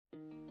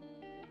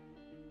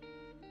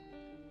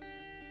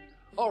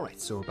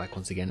Alright, so we're back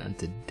once again, and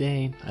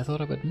today I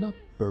thought I would not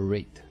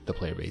berate the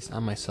player base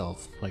and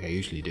myself like I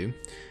usually do,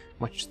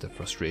 much to the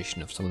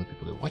frustration of some of the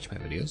people who watch my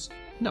videos.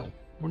 No,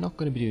 we're not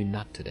going to be doing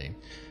that today.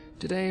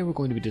 Today we're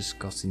going to be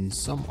discussing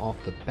some of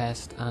the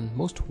best and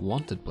most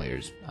wanted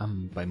players,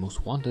 and by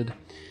most wanted,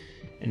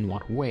 in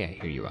what way,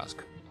 I hear you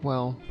ask?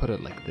 Well, put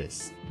it like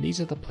this,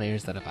 these are the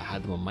players that if I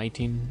had them on my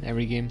team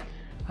every game,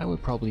 I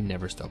would probably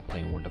never stop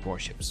playing World of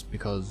Warships,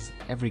 because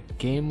every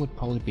game would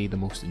probably be the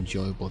most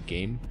enjoyable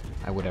game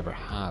I would ever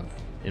have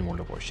in World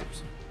of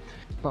Warships.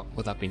 But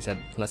with that being said,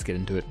 let's get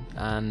into it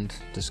and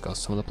discuss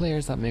some of the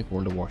players that make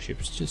World of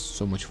Warships just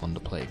so much fun to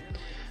play.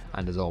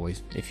 And as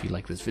always, if you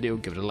like this video,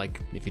 give it a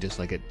like. If you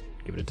dislike it,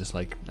 give it a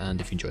dislike.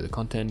 And if you enjoy the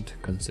content,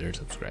 consider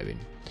subscribing.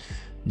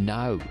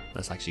 Now,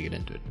 let's actually get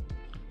into it.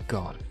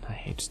 God, I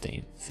hate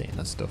saying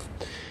that stuff.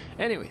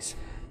 Anyways.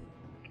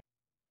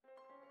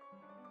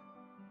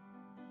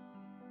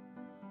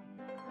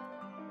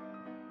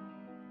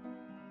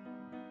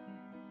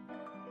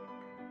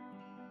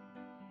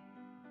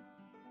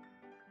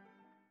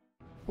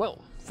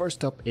 Well,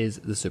 first up is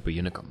the Super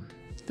Unicum.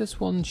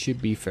 This one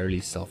should be fairly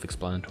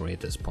self-explanatory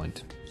at this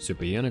point.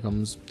 Super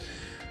Unicums,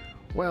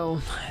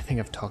 well, I think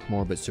I've talked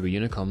more about Super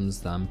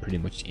Unicums than pretty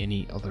much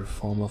any other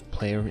form of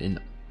player in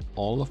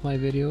all of my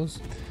videos,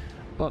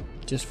 but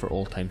just for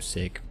old time's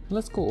sake,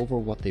 let's go over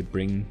what they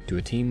bring to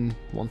a team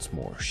once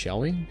more, shall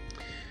we?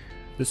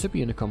 The Super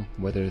Unicum,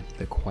 whether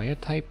the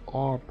quiet type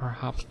or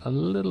perhaps a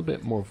little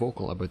bit more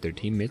vocal about their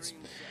teammates,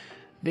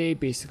 they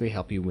basically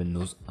help you win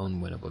those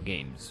unwinnable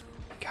games.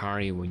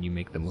 Carry when you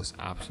make the most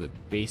absolute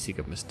basic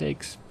of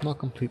mistakes, not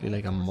completely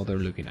like a mother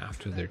looking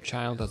after their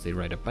child as they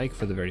ride a bike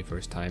for the very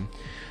first time,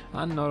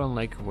 and not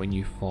unlike when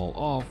you fall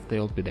off,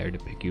 they'll be there to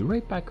pick you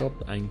right back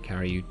up and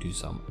carry you to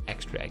some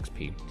extra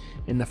XP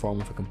in the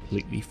form of a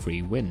completely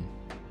free win.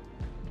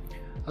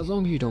 As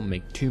long as you don't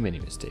make too many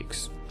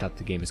mistakes, that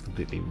the game is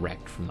completely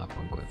wrecked from that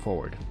point going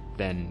forward,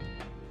 then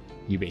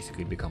you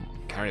basically become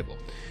uncarryable.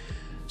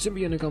 Super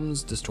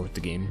Unicums distort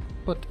the game,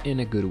 but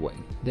in a good way.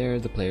 They're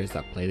the players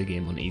that play the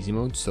game on easy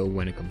mode, so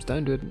when it comes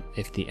down to it,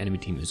 if the enemy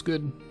team is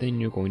good, then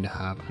you're going to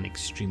have an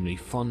extremely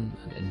fun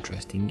and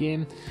interesting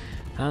game,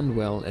 and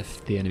well,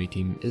 if the enemy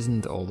team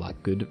isn't all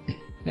that good,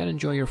 then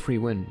enjoy your free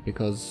win,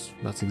 because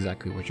that's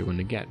exactly what you're going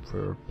to get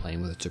for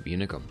playing with a Super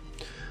Unicum.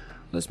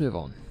 Let's move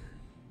on.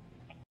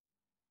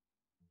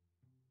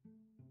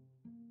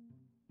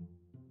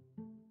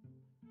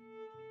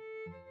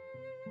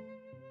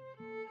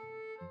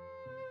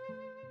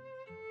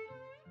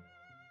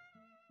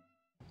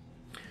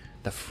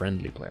 The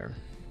friendly player.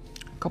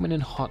 Coming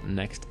in hot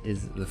next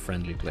is the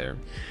friendly player.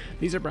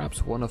 These are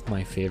perhaps one of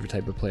my favourite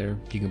type of player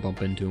you can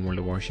bump into in World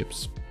of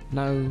Warships.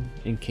 Now,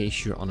 in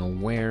case you're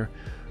unaware,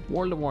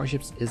 World of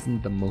Warships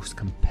isn't the most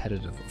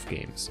competitive of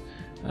games,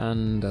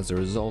 and as a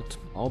result,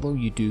 although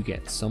you do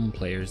get some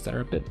players that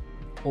are a bit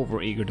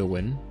overeager to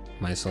win,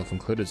 myself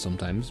included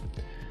sometimes,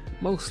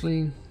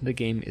 mostly the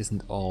game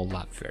isn't all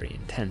that very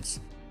intense,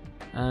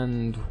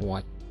 and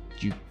what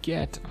you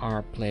get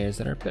are players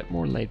that are a bit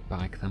more laid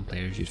back than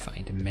players you'd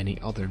find in many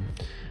other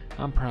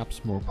and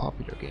perhaps more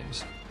popular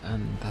games,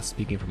 and that's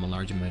speaking from a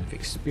large amount of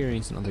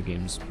experience in other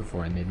games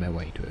before I made my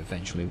way to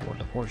eventually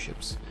World of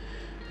Warships.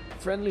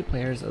 Friendly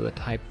players are the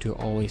type to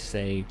always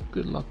say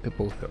good luck to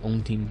both their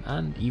own team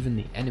and even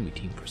the enemy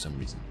team for some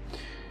reason.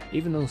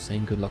 Even though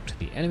saying good luck to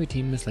the enemy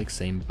team is like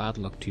saying bad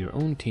luck to your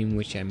own team,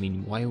 which I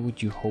mean, why would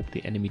you hope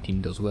the enemy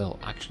team does well?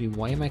 Actually,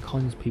 why am I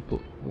calling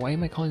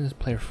this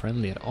player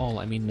friendly at all?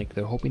 I mean, like,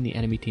 they're hoping the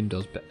enemy team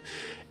does better.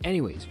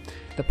 Anyways,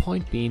 the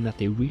point being that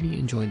they really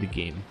enjoy the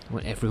game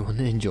when everyone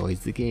enjoys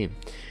the game.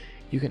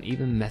 You can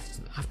even message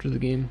them after the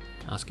game,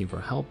 asking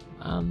for help,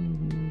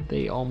 and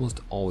they almost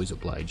always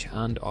oblige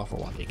and offer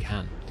what they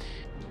can,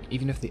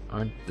 even if they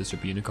aren't the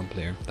Super Unicum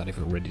player that I've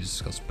already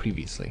discussed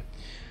previously.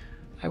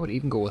 I would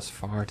even go as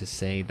far to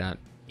say that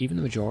even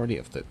the majority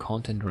of the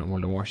content around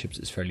World of Warships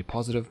is fairly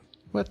positive,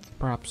 with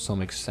perhaps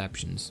some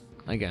exceptions,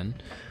 again,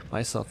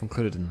 myself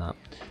included in that.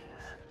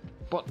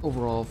 But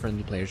overall,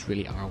 friendly players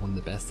really are one of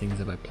the best things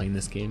about playing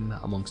this game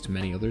amongst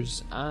many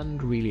others,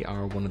 and really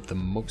are one of the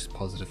most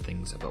positive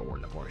things about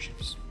World of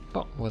Warships.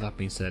 But with that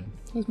being said,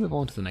 let's move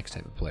on to the next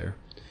type of player.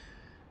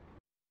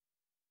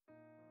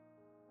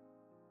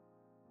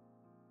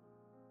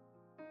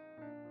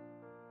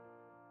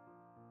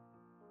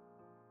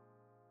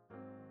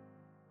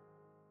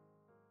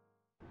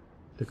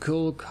 The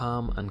cool,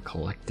 calm and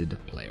collected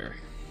player.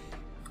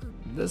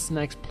 This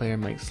next player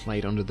might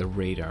slide under the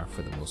radar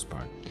for the most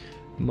part,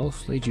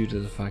 mostly due to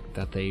the fact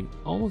that they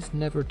almost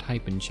never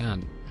type in chat,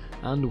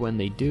 and when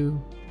they do,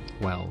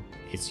 well,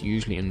 it's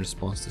usually in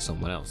response to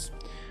someone else.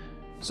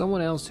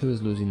 Someone else who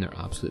is losing their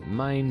absolute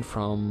mind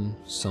from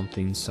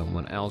something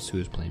someone else who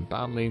is playing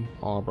badly,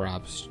 or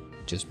perhaps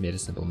just made a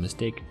simple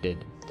mistake,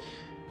 did.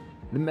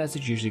 The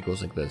message usually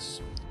goes like this: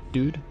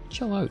 dude,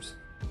 chill out,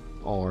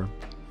 or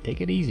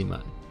take it easy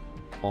man.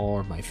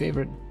 Or my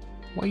favourite,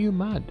 why you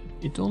mad?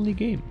 It's only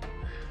game,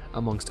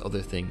 amongst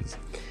other things.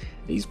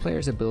 These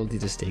players' ability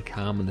to stay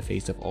calm in the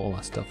face of all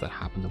that stuff that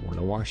happens in World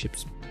of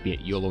Warships, be it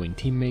YOLOing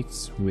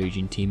teammates,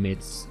 raging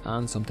teammates,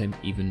 and sometimes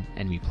even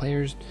enemy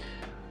players,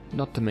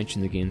 not to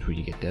mention the games where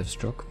you get dev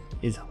struck,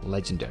 is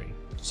legendary.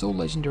 So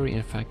legendary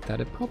in fact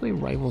that it probably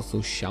rivals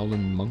those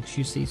Shaolin monks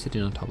you see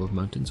sitting on top of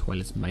mountains while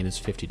it's minus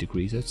 50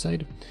 degrees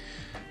outside,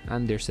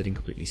 and they're sitting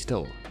completely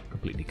still,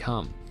 completely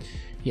calm.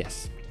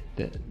 Yes,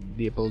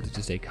 the ability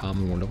to stay calm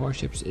in World of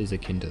Warships is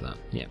akin to that.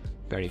 Yeah,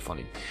 very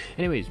funny.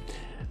 Anyways,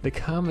 the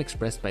calm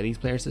expressed by these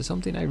players is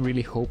something I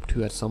really hope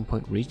to at some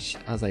point reach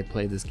as I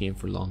play this game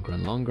for longer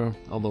and longer,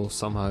 although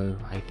somehow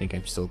I think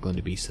I'm still going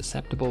to be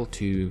susceptible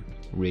to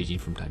raging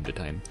from time to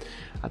time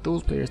at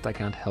those players that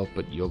can't help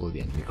but YOLO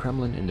the enemy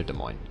Kremlin in their Des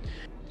Moines.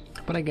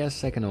 But I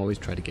guess I can always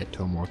try to get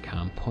to a more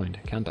calm point,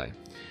 can't I?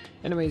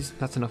 Anyways,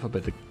 that's enough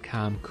about the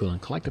calm, cool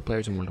and collected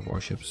players in World of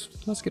Warships.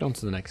 Let's get on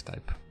to the next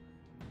type.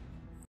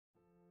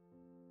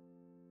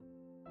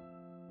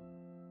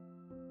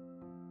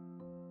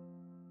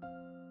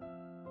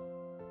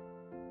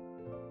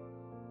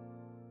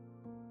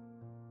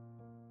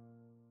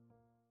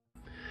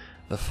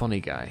 The funny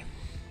guy.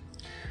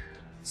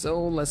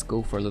 So let's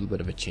go for a little bit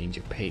of a change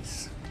of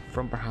pace,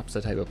 from perhaps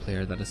the type of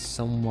player that is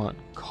somewhat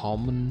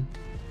common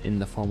in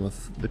the form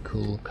of the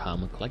cool,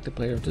 calm and collected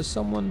player to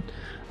someone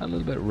a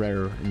little bit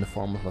rarer in the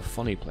form of a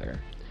funny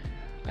player.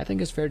 I think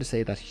it's fair to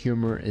say that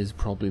humour is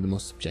probably the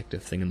most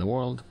subjective thing in the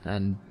world,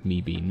 and me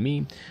being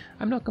me,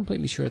 I'm not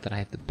completely sure that I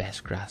have the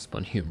best grasp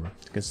on humour,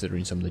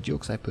 considering some of the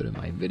jokes I put in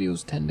my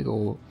videos tend to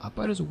go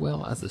about as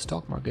well as the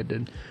stock market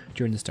did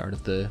during the start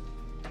of the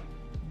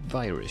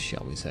virus,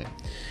 shall we say.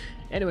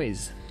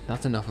 Anyways,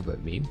 that's enough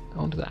about me.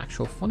 On to the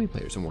actual funny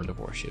players in World of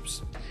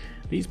Warships.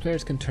 These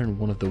players can turn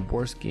one of the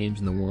worst games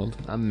in the world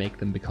and make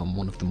them become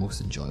one of the most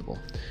enjoyable.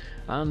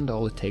 And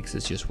all it takes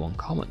is just one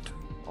comment,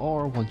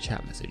 or one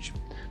chat message,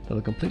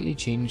 that'll completely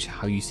change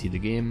how you see the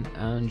game,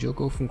 and you'll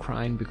go from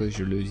crying because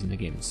you're losing the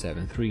game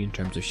 7-3 in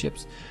terms of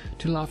ships,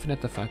 to laughing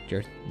at the fact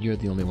you're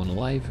the only one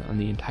alive and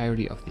the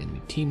entirety of the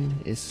enemy team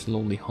is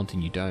slowly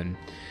hunting you down,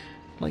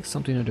 like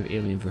something out of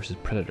Alien vs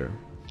Predator.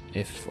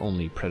 If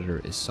only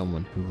Predator is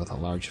someone who with a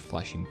large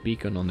flashing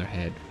beacon on their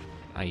head,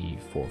 i.e.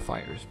 4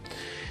 fires.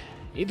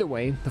 Either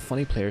way, the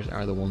funny players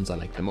are the ones I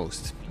like the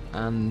most,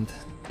 and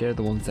they're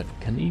the ones that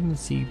can even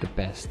see the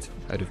best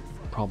out of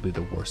probably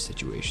the worst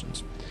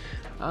situations.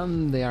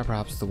 And they are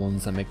perhaps the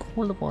ones that make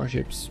World of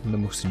Warships the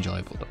most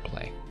enjoyable to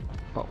play.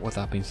 But with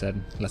that being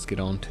said, let's get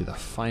on to the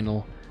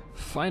final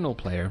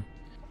player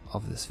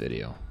of this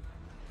video.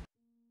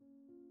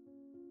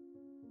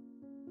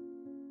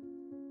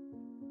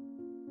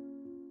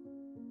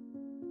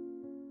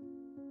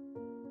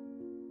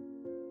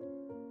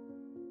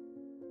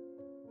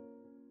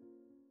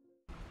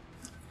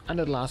 And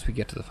at last we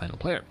get to the final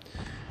player,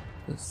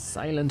 the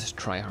silent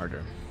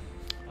tryharder.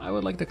 I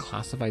would like to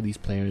classify these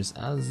players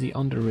as the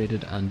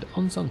underrated and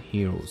unsung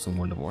heroes in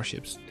World of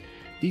Warships.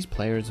 These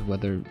players,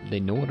 whether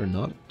they know it or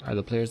not, are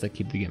the players that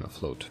keep the game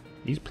afloat.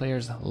 These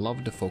players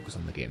love to focus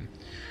on the game,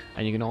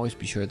 and you can always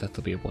be sure that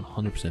they'll be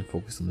 100%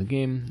 focused on the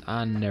game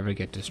and never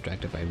get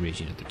distracted by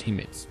raging at their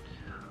teammates,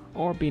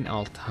 or being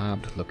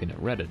alt-tabbed looking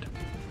at Reddit.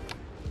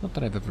 Not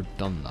that I've ever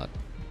done that,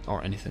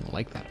 or anything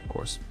like that of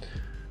course,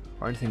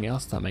 or anything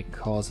else that might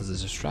cause as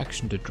a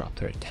distraction to drop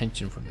their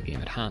attention from the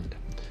game at hand.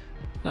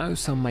 Now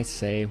some might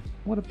say,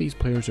 what if these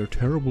players are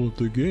terrible at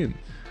the game?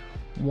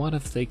 What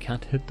if they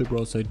can't hit the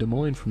broadside Des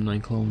Moines from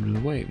 9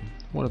 kilometers away?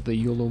 What if they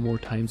YOLO more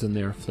times than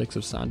there are flakes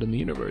of sand in the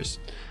universe?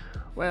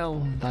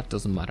 Well, that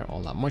doesn't matter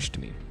all that much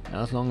to me.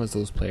 As long as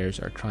those players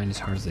are trying as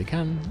hard as they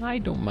can, I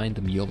don't mind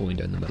them YOLOing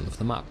down the middle of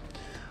the map,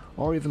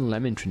 or even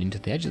lemon trining to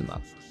the edge of the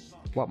map.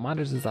 What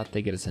matters is that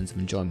they get a sense of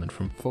enjoyment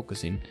from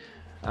focusing,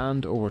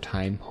 and over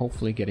time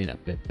hopefully getting a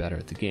bit better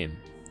at the game.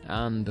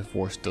 And if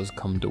worst does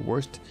come to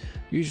worst,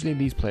 usually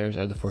these players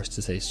are the first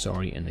to say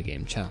sorry in the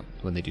game chat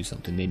when they do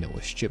something they know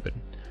is stupid,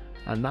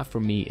 and that for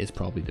me is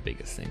probably the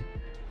biggest thing,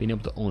 being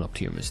able to own up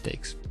to your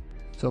mistakes.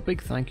 So a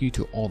big thank you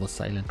to all the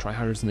silent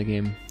tryharders in the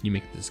game, you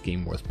make this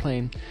game worth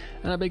playing,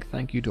 and a big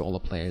thank you to all the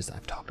players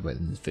I've talked about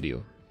in this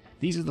video.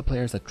 These are the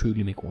players that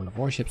truly make World of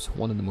Warships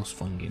one of the most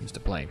fun games to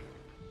play.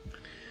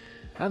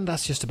 And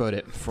that's just about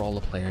it for all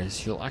the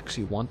players you'll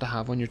actually want to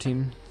have on your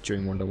team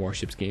during World of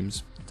Warships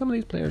games. Some of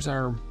these players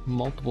are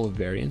multiple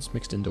variants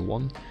mixed into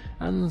one,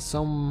 and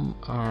some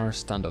are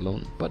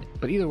standalone, but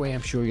either way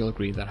I'm sure you'll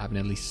agree that having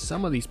at least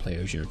some of these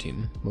players in your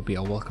team will be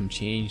a welcome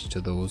change to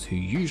those who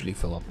usually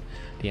fill up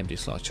the empty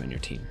slots on your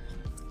team.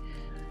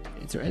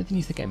 Is there anything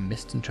you think I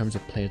missed in terms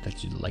of players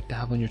that you'd like to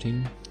have on your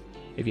team?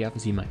 If you haven't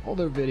seen my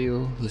other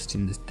video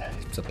listing the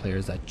types of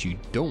players that you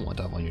don't want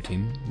to have on your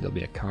team, there'll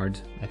be a card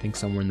I think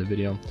somewhere in the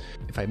video.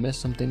 If I missed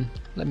something,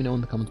 let me know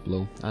in the comments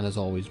below, and as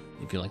always,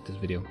 if you liked this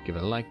video, give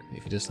it a like.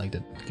 If you disliked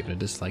it, give it a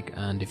dislike,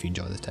 and if you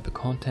enjoy this type of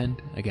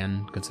content,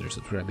 again, consider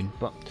subscribing,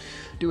 but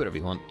do whatever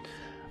you want.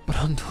 But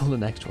until the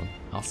next one,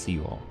 I'll see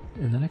you all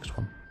in the next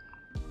one.